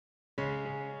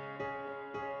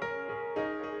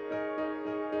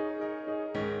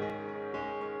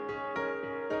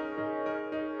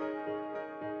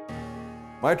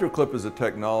Mitraclip is a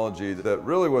technology that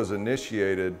really was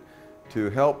initiated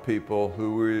to help people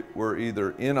who were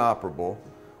either inoperable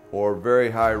or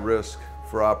very high risk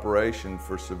for operation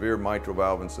for severe mitral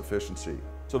valve insufficiency.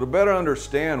 So to better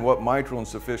understand what mitral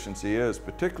insufficiency is,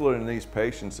 particularly in these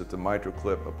patients that the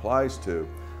Mitraclip applies to,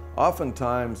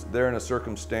 oftentimes they're in a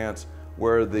circumstance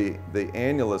where the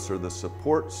annulus or the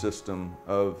support system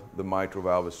of the mitral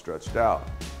valve is stretched out.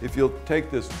 If you'll take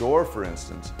this door for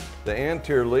instance, the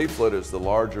anterior leaflet is the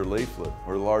larger leaflet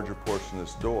or larger portion of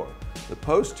this door. The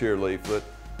posterior leaflet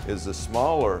is the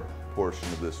smaller portion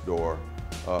of this door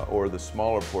or the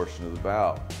smaller portion of the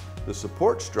valve. The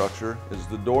support structure is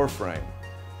the door frame.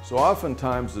 So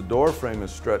oftentimes the door frame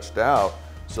is stretched out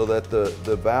so that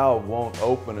the valve won't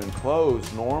open and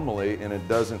close normally and it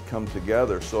doesn't come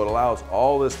together. So it allows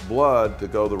all this blood to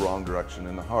go the wrong direction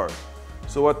in the heart.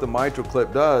 So what the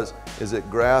Mitraclip does is it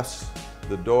grasps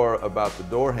the door about the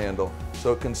door handle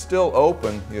so it can still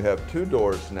open. You have two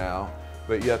doors now,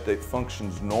 but yet it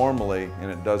functions normally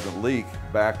and it doesn't leak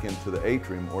back into the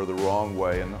atrium or the wrong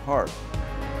way in the heart.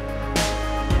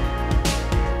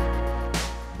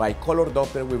 By color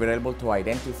Doppler, we were able to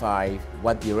identify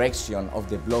what direction of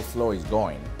the blood flow is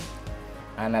going.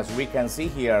 And as we can see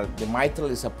here, the mitral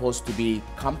is supposed to be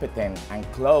competent and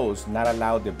closed, not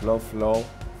allow the blood flow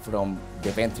from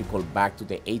the ventricle back to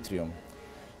the atrium.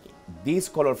 This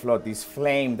color flow, this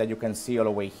flame that you can see all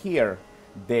the way here,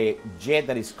 the jet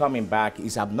that is coming back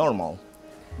is abnormal.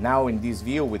 Now in this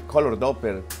view with color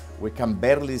Doppler, we can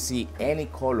barely see any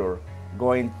color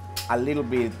going a little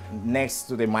bit next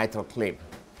to the mitral clip.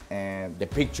 And the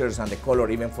pictures and the color,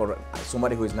 even for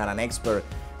somebody who is not an expert,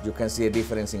 you can see a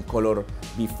difference in color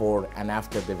before and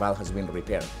after the valve has been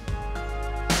repaired.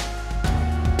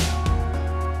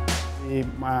 The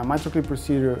Mitraclip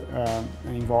procedure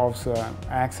involves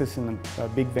accessing a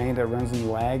big vein that runs in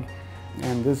the leg,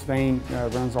 and this vein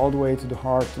runs all the way to the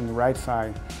heart on the right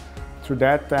side. Through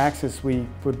that access, we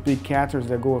put big catheters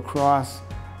that go across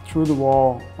through the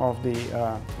wall of the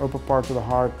upper part of the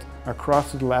heart,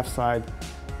 across to the left side,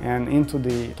 and into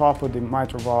the top of the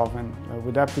mitral valve. And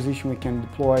with that position we can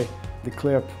deploy the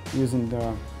clip using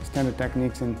the standard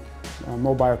techniques and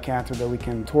mobile catheter that we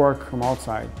can torque from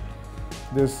outside.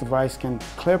 This device can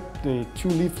clip the two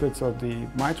leaflets of the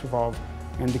mitral valve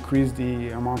and decrease the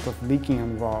amount of leaking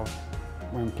in the valve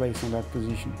when placed in that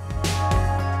position.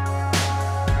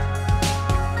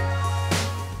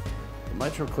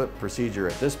 Mitraclip procedure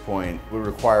at this point would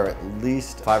require at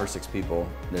least 5 or 6 people.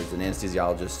 There's an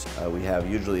anesthesiologist. We have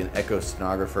usually an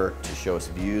echosonographer to show us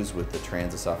views with the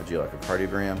transesophageal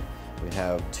echocardiogram. We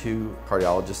have 2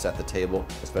 cardiologists at the table,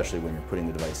 especially when you're putting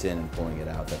the device in and pulling it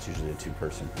out. That's usually a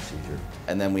 2-person procedure.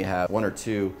 And then we have 1 or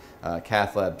 2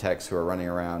 cath lab techs who are running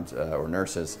around, or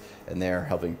nurses, and they're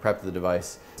helping prep the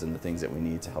device and the things that we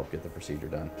need to help get the procedure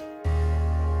done.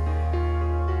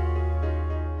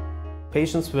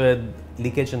 Patients with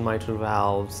leakage in mitral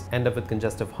valves end up with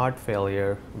congestive heart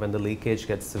failure when the leakage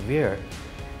gets severe.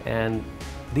 And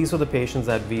these were the patients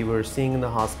that we were seeing in the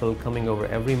hospital coming over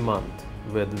every month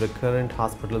with recurrent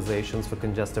hospitalizations for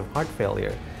congestive heart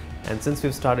failure. And since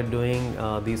we've started doing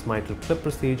these Mitraclip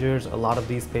procedures, a lot of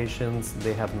these patients,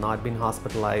 they have not been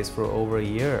hospitalized for over a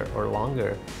year or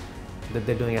longer. That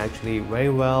they're doing actually very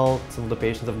well. Some of the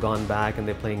patients have gone back and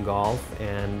they're playing golf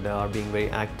and are being very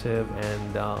active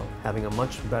and having a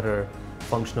much better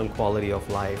functional quality of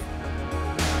life.